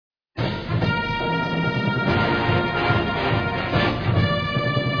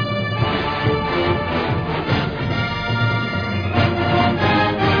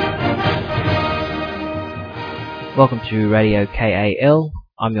Welcome to Radio KAL.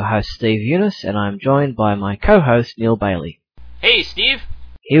 I'm your host Steve Eunice, and I'm joined by my co-host Neil Bailey. Hey Steve!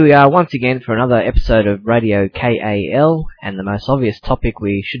 Here we are once again for another episode of Radio KAL, and the most obvious topic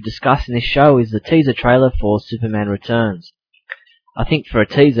we should discuss in this show is the teaser trailer for Superman Returns. I think for a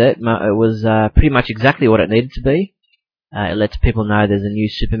teaser, it was pretty much exactly what it needed to be. It lets people know there's a new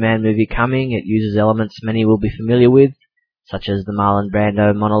Superman movie coming. It uses elements many will be familiar with, such as the Marlon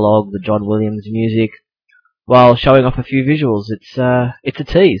Brando monologue, the John Williams music, while showing off a few visuals. It's a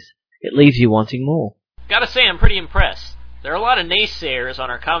tease. It leaves you wanting more. Gotta say, I'm pretty impressed. There are a lot of naysayers on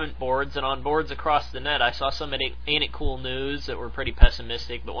our comment boards and on boards across the net. I saw some Ain't It Cool News that were pretty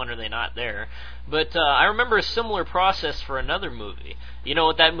pessimistic, but when are they not there? But I remember a similar process for another movie. You know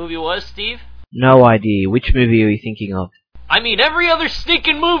what that movie was, Steve? No idea. Which movie are you thinking of? I mean, every other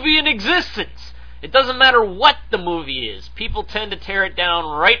stinking movie in existence! It doesn't matter what the movie is. People tend to tear it down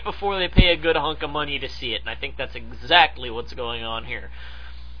right before they pay a good hunk of money to see it, and I think that's exactly what's going on here.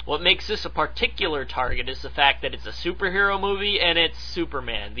 What makes this a particular target is the fact that it's a superhero movie and it's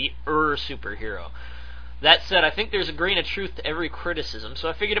Superman, the superhero. That said, I think there's a grain of truth to every criticism, so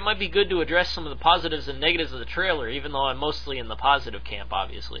I figured it might be good to address some of the positives and negatives of the trailer, even though I'm mostly in the positive camp,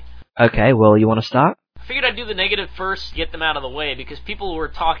 obviously. Okay, well, you want to start? I figured I'd do the negative first, get them out of the way, because people were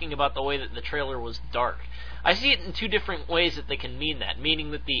talking about the way that the trailer was dark. I see it in two different ways that they can mean that,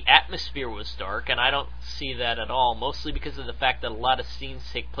 meaning that the atmosphere was dark, and I don't see that at all, mostly because of the fact that a lot of scenes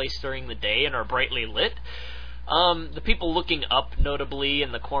take place during the day and are brightly lit. The people looking up, notably,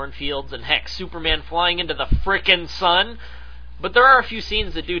 in the cornfields, and heck, Superman flying into the frickin' sun. But there are a few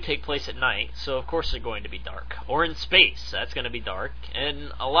scenes that do take place at night, so of course they're going to be dark. Or in space, that's going to be dark.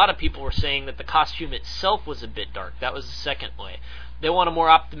 And a lot of people were saying that the costume itself was a bit dark. That was the second way. They want a more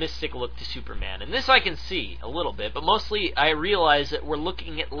optimistic look to Superman. And this I can see a little bit, but mostly I realize that we're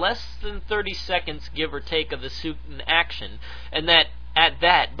looking at less than 30 seconds, give or take, of the suit in action, and that, at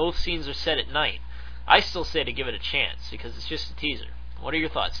that, both scenes are set at night. I still say to give it a chance, because it's just a teaser. What are your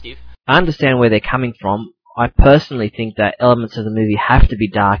thoughts, Steve? I understand where they're coming from. I personally think that elements of the movie have to be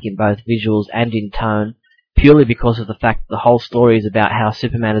dark in both visuals and in tone, purely because of the fact that the whole story is about how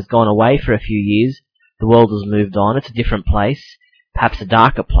Superman has gone away for a few years, the world has moved on, it's a different place, perhaps a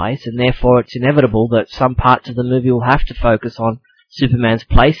darker place, and therefore it's inevitable that some parts of the movie will have to focus on Superman's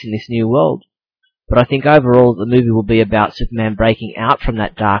place in this new world. But I think overall the movie will be about Superman breaking out from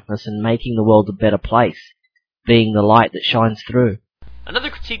that darkness and making the world a better place, being the light that shines through.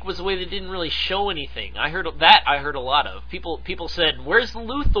 Another critique was the way they didn't really show anything. I heard a lot of. People said, where's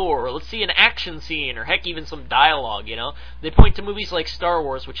Luthor? Let's see an action scene, or heck, even some dialogue, you know? They point to movies like Star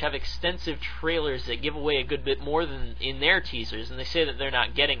Wars, which have extensive trailers that give away a good bit more than in their teasers, and they say that they're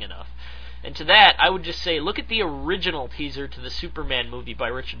not getting enough. And to that, I would just say, look at the original teaser to the Superman movie by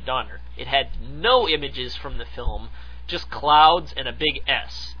Richard Donner. It had no images from the film, just clouds and a big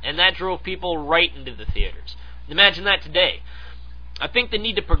S, and that drove people right into the theaters. Imagine that today. I think the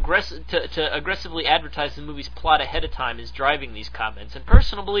need to aggressively advertise the movie's plot ahead of time is driving these comments. And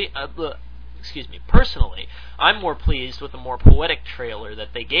personally, I'm more pleased with a more poetic trailer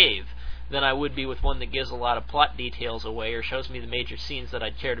that they gave than I would be with one that gives a lot of plot details away or shows me the major scenes that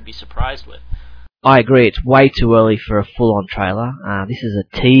I'd care to be surprised with. I agree, it's way too early for a full-on trailer. This is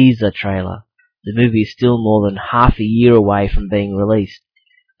a teaser trailer. The movie is still more than half a year away from being released.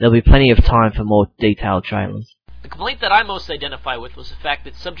 There'll be plenty of time for more detailed trailers. The complaint that I most identify with was the fact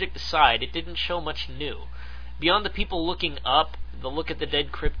that, subject aside, it didn't show much new. Beyond the people looking up, the look at the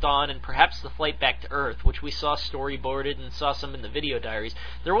dead Krypton, and perhaps the flight back to Earth, which we saw storyboarded and saw some in the video diaries,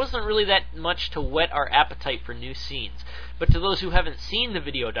 there wasn't really that much to whet our appetite for new scenes. But to those who haven't seen the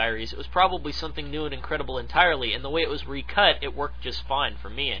video diaries, it was probably something new and incredible entirely, and the way it was recut, it worked just fine, for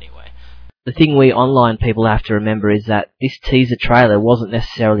me anyway. The thing we online people have to remember is that this teaser trailer wasn't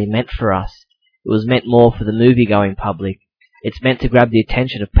necessarily meant for us. It was meant more for the movie-going public. It's meant to grab the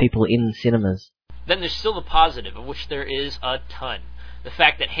attention of people in the cinemas. Then there's still the positive, of which there is a ton. The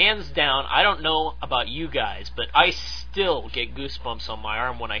fact that, hands down, I don't know about you guys, but I still get goosebumps on my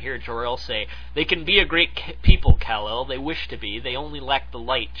arm when I hear Jor-El say, "They can be a great people, Kal-El. They wish to be. They only lack the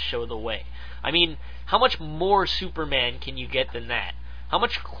light to show the way." I mean, how much more Superman can you get than that? How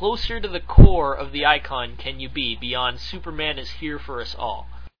much closer to the core of the icon can you be beyond Superman is here for us all?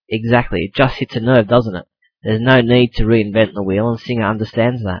 Exactly, it just hits a nerve, doesn't it? There's no need to reinvent the wheel, and Singer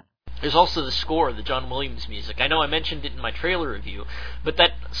understands that. There's also the score, the John Williams music. I know I mentioned it in my trailer review, but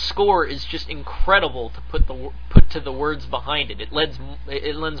that score is just incredible to put to the words behind it. It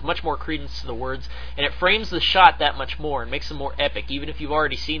lends much more credence to the words, and it frames the shot that much more and makes them more epic, even if you've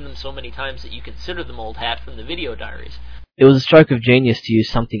already seen them so many times that you consider them old hat from the video diaries. It was a stroke of genius to use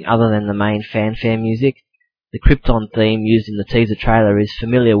something other than the main fanfare music. The Krypton theme used in the teaser trailer is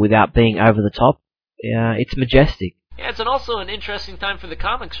familiar without being over the top. It's majestic. Yeah, it's also an interesting time for the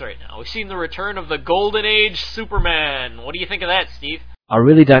comics right now. We've seen the return of the Golden Age Superman. What do you think of that, Steve? I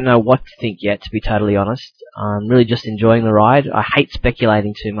really don't know what to think yet, to be totally honest. I'm really just enjoying the ride. I hate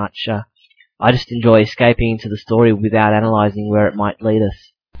speculating too much. I just enjoy escaping into the story without analysing where it might lead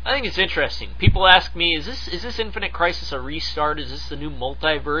us. I think it's interesting. People ask me, is this Infinite Crisis a restart? Is this the new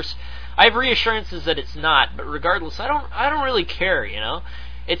multiverse? I have reassurances that it's not, but regardless, I don't really care, you know?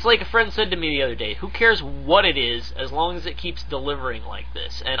 It's like a friend said to me the other day, who cares what it is as long as it keeps delivering like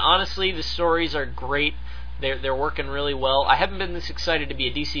this? And honestly, the stories are great. They're working really well. I haven't been this excited to be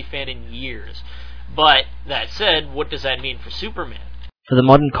a DC fan in years. But that said, what does that mean for Superman? For the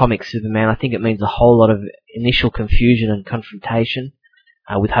modern comic Superman, I think it means a whole lot of initial confusion and confrontation,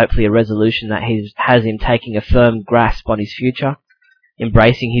 with hopefully a resolution that has him taking a firm grasp on his future,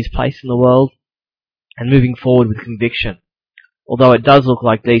 embracing his place in the world, and moving forward with conviction. Although it does look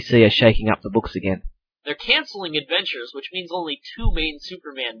like DC are shaking up the books again. They're canceling Adventures, which means only 2 main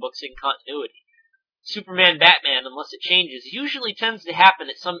Superman books in continuity. Superman Batman, unless it changes, usually tends to happen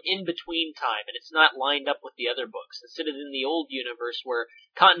at some in-between time, and it's not lined up with the other books, instead of in the old universe where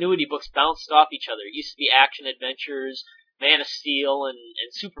continuity books bounced off each other. It used to be Action Adventures, Man of Steel, and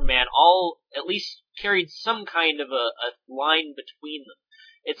Superman all at least carried some kind of a line between them.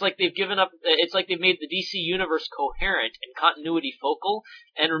 It's like they've made the DC universe coherent and continuity focal,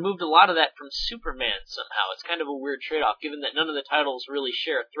 and removed a lot of that from Superman somehow. It's kind of a weird trade-off, given that none of the titles really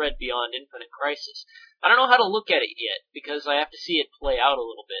share a thread beyond Infinite Crisis. I don't know how to look at it yet, because I have to see it play out a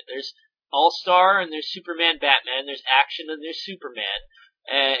little bit. There's All-Star, and there's Superman Batman, there's Action, and there's Superman,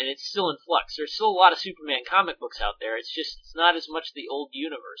 and it's still in flux. There's still a lot of Superman comic books out there. It's not as much the old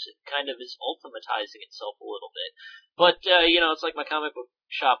universe. It kind of is ultimatizing itself a little bit. But, it's like my comic book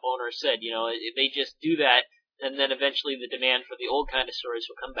shop owner said, they just do that, and then eventually the demand for the old kind of stories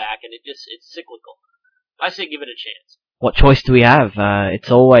will come back, and it's cyclical. I say give it a chance. What choice do we have? It's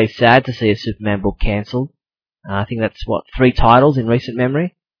always sad to see a Superman book cancelled. I think that's, 3 titles in recent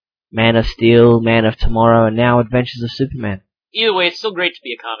memory? Man of Steel, Man of Tomorrow, and now Adventures of Superman. Either way, it's still great to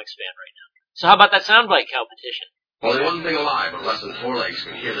be a comics fan right now. So how about that soundbite competition? Only one thing alive with less than 4 legs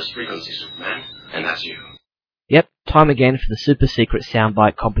can hear this frequency, Superman, and that's you. Yep, time again for the super secret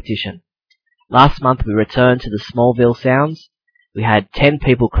soundbite competition. Last month we returned to the Smallville sounds. We had 10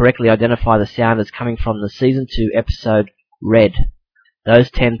 people correctly identify the sound as coming from the Season 2 episode Red. Those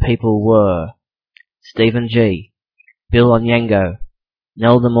 10 people were Stephen G, Bill Onyango,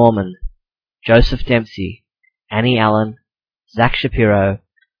 Nelda Mormon, Joseph Dempsey, Annie Allen, Zach Shapiro,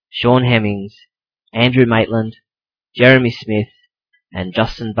 Sean Hemmings, Andrew Maitland, Jeremy Smith, and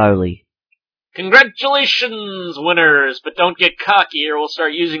Justin Bowley. Congratulations, winners! But don't get cocky or we'll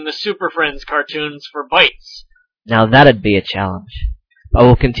start using the Super Friends cartoons for bites. Now that'd be a challenge. But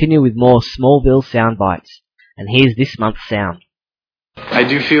we'll continue with more Smallville sound bites. And here's this month's sound. I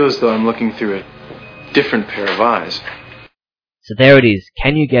do feel as though I'm looking through a different pair of eyes. So there it is.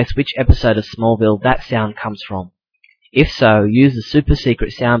 Can you guess which episode of Smallville that sound comes from? If so, use the super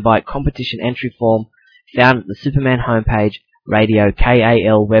secret soundbite competition entry form found at the Superman homepage, Radio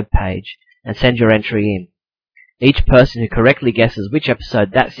KAL webpage, and send your entry in. Each person who correctly guesses which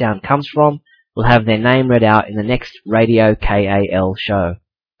episode that sound comes from will have their name read out in the next Radio KAL show.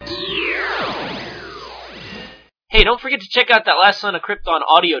 Hey, don't forget to check out that Last Son of Krypton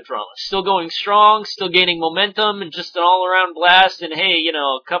audio drama. Still going strong, still gaining momentum, and just an all-around blast. And hey,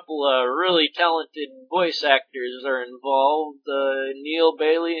 a couple of really talented voice actors are involved. Neil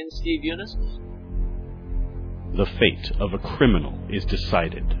Bailey and Steve Eunice. The fate of a criminal is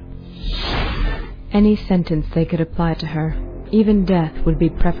decided. Any sentence they could apply to her, even death, would be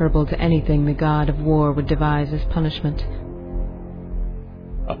preferable to anything the god of war would devise as punishment.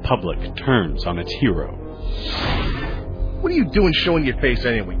 A public turns on its hero. What are you doing showing your face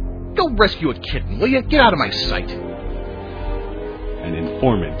anyway? Go rescue a kitten, will you? Get out of my sight. An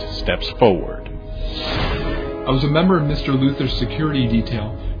informant steps forward. I was a member of Mr. Luther's security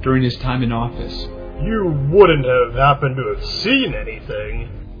detail during his time in office. You wouldn't have happened to have seen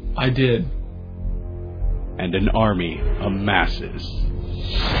anything. I did. And an army amasses.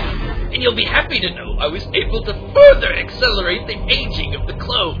 And you'll be happy to know I was able to further accelerate the aging of the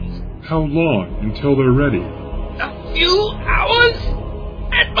clones. How long until they're ready? A few hours?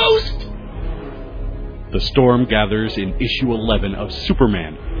 At most? The storm gathers in issue 11 of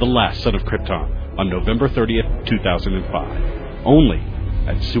Superman, The Last Son of Krypton, on November 30th, 2005. Only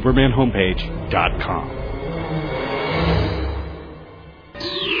at SupermanHomepage.com.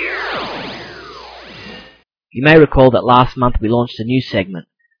 You may recall that last month we launched a new segment,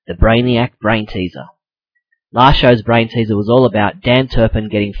 the Brainiac Brain Teaser. Last show's Brain Teaser was all about Dan Turpin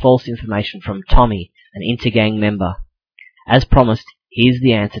getting false information from Tommy, an Intergang member. As promised, here's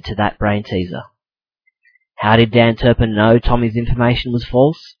the answer to that Brain Teaser. How did Dan Turpin know Tommy's information was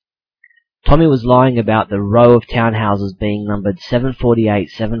false? Tommy was lying about the row of townhouses being numbered 748,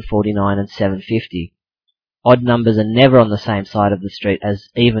 749 and 750. Odd numbers are never on the same side of the street as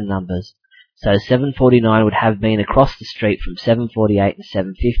even numbers, so 749 would have been across the street from 748 and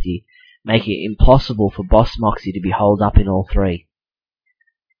 750, making it impossible for Boss Moxie to be holed up in all three.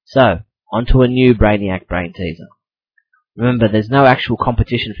 So, on to a new Brainiac Brain Teaser. Remember, there's no actual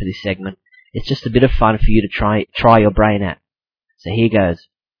competition for this segment, it's just a bit of fun for you to try your brain at. So here goes.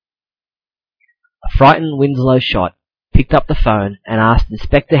 A frightened Winslow Schott picked up the phone and asked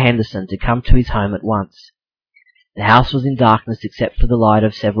Inspector Henderson to come to his home at once. The house was in darkness except for the light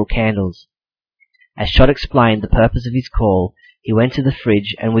of several candles. As Schott explained the purpose of his call, he went to the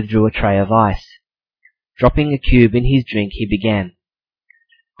fridge and withdrew a tray of ice. Dropping a cube in his drink, he began.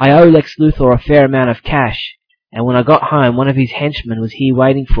 I owe Lex Luthor a fair amount of cash, and when I got home one of his henchmen was here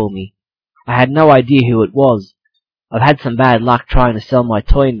waiting for me. I had no idea who it was. I've had some bad luck trying to sell my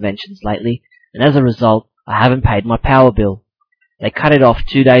toy inventions lately, and as a result, I haven't paid my power bill. They cut it off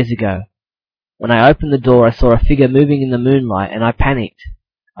 2 days ago. When I opened the door, I saw a figure moving in the moonlight, and I panicked.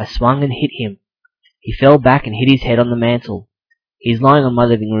 I swung and hit him. He fell back and hit his head on the mantel. He's lying on my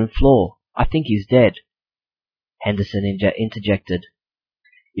living room floor. I think he's dead. Henderson interjected.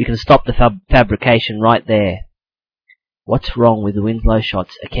 You can stop the fabrication right there. What's wrong with Winslow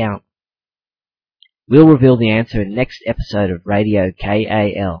Schott's account? We'll reveal the answer in next episode of Radio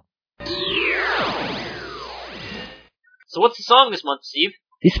KAL. So what's the song this month, Steve?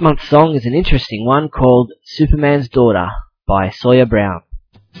 This month's song is an interesting one called Superman's Daughter by Sawyer Brown.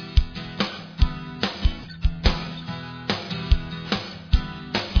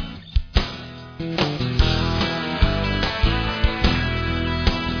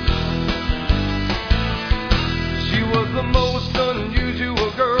 She was the most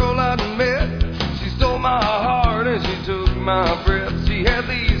unusual girl I'd met. She stole my heart and she took my breath. She had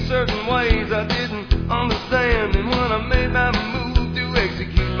these certain ways I didn't understand, and when I made my move to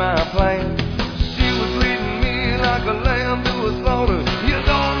execute my plan, she was leading me like a lamb to a slaughter. You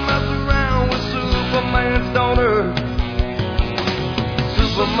don't mess around with Superman's daughter.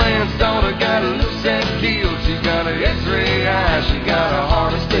 Superman's daughter got a loose and keel. She got an X-ray eye, she got a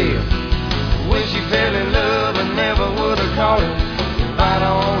heart of steel. When she fell in love, I never would have caught her if I'd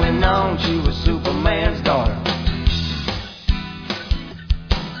only known she was Superman's daughter.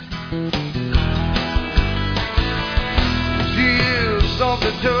 She is soft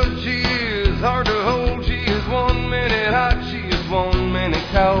to touch, she is hard to hold. She is 1 minute hot, she is 1 minute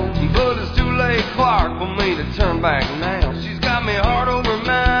cold. But it's too late, Clark, for me to turn back now. She's got me heart over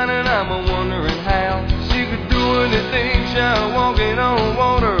mine, and I'm a-wondering how she could do anything, shy walking on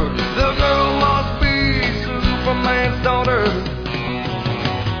water. The girl must be Superman's daughter.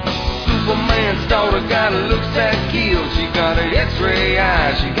 Superman's daughter got a looks that kill. She got an X-ray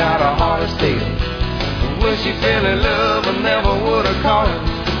eye, she got a heart of steel. When she fell in love, I never would have caught her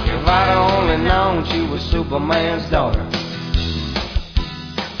if I'd only known she was Superman's daughter.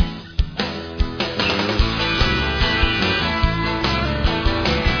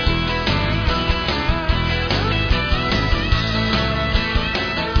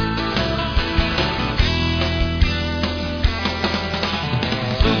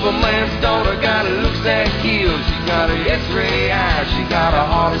 Superman's daughter got a looks that kill. She got an X-ray eye, she got a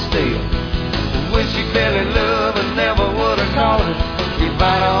heart of steel. When she fell in love, I never would have caught her if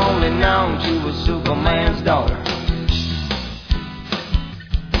I'd only known she was Superman's daughter.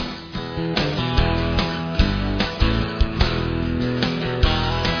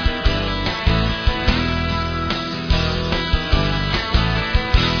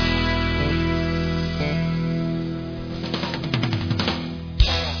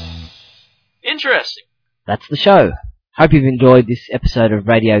 Interesting. That's the show. Hope you've enjoyed this episode of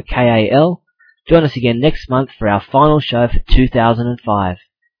Radio KAL. Join us again next month for our final show for 2005.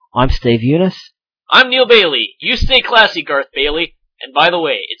 I'm Steve Eunice. I'm Neil Bailey. You stay classy, Garth Bailey. And by the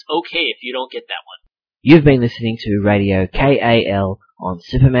way, it's okay if you don't get that one. You've been listening to Radio KAL on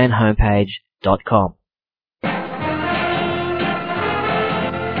SupermanHomepage.com.